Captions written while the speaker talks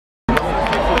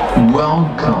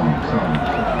Welcome.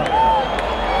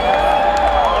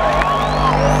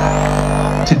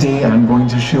 Today I'm going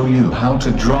to show you how to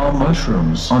draw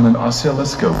mushrooms on an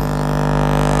oscilloscope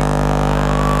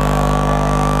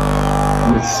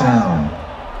with sound.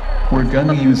 We're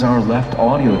gonna use our left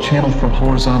audio channel for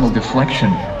horizontal deflection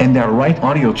and our right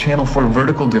audio channel for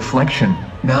vertical deflection.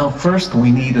 Now first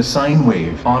we need a sine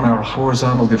wave on our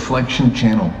horizontal deflection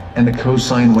channel and a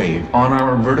cosine wave on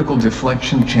our vertical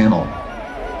deflection channel.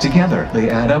 Together they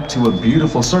add up to a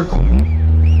beautiful circle.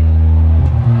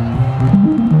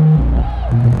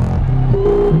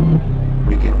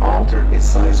 We can alter its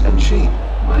size and shape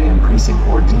by increasing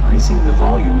or decreasing the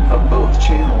volume of both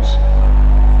channels.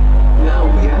 Now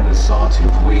we add a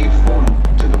sawtooth waveform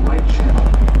to the right channel.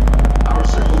 Our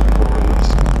circle correlates,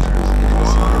 turns into a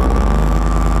spiral.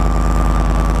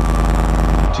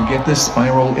 To get this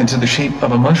spiral into the shape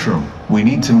of a mushroom, we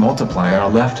need to multiply our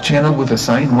left channel with a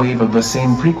sine wave of the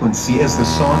same frequency as the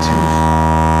sawtooth.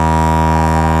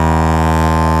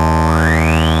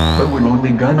 But we're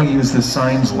only gonna use the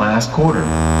sine's last quarter.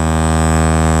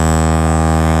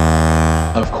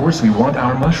 Of course we want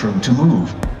our mushroom to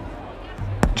move,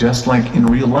 just like in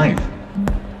real life.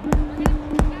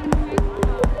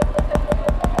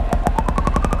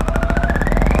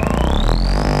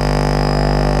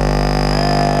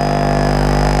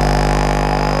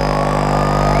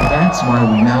 That's why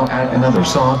we now add another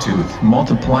sawtooth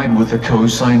multiplied with a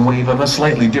cosine wave of a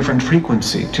slightly different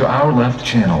frequency to our left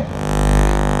channel.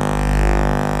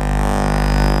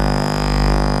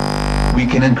 We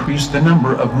can increase the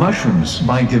number of mushrooms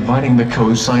by dividing the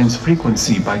cosine's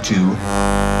frequency by 2,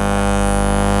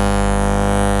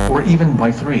 or even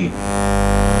by 3.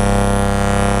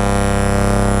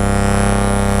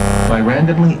 By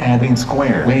randomly adding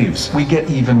square waves, we get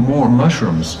even more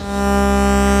mushrooms.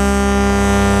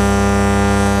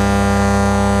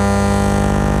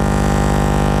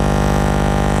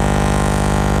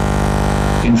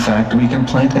 In fact, we can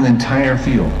plant an entire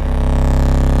field.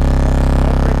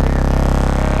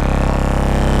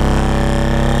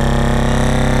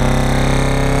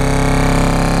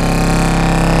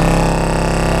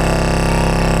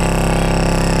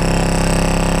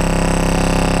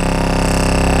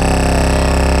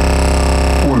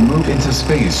 Into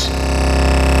space.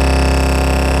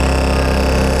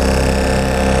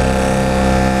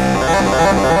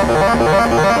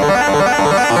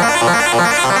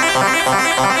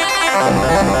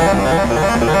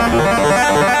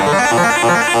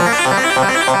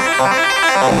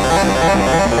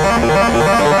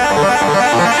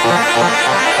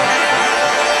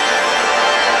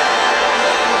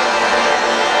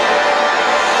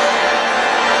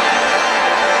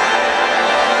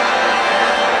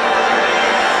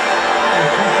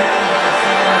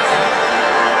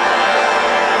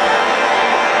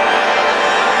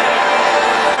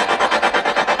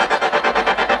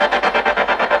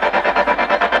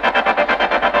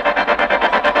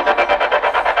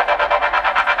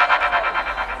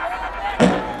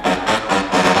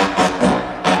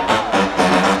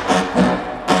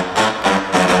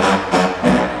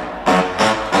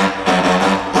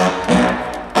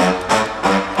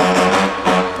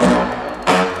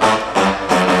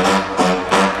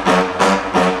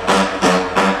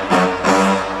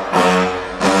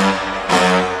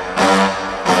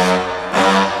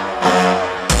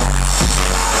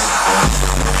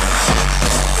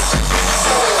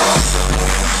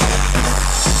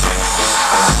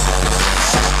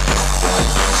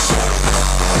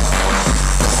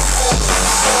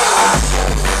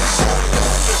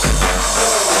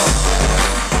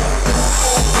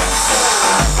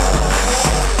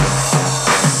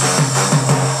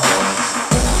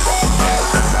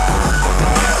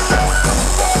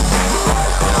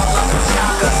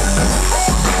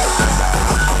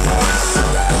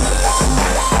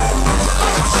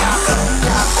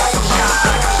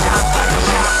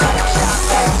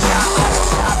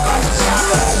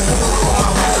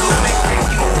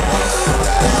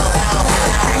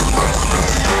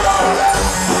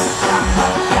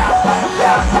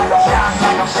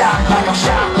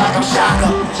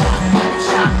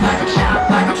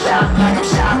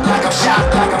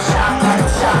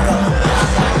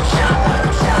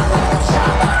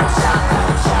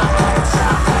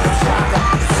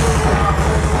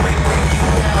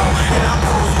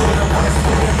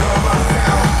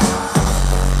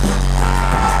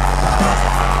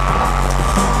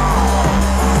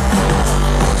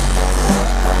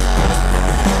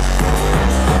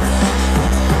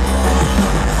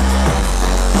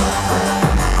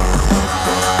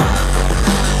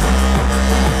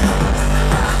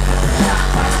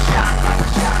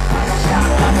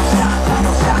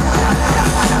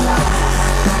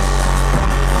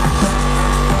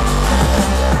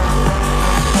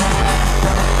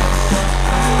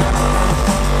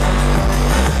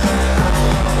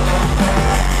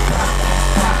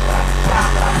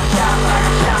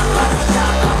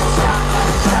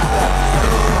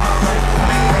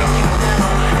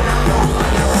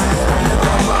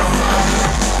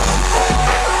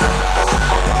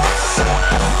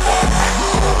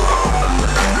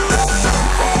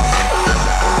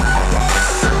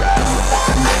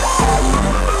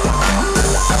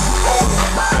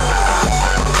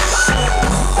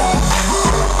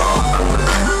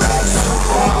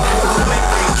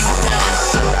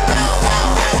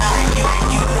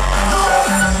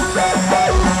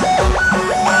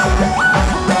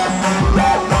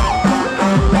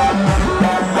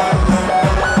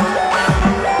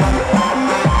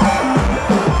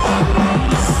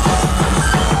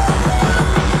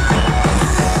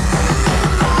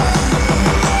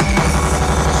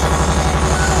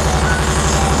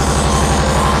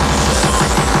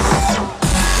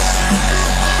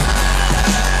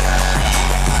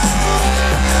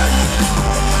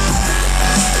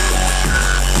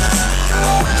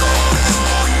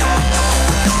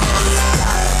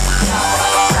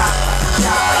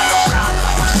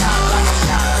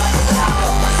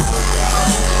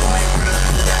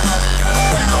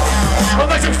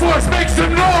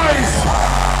 some noise!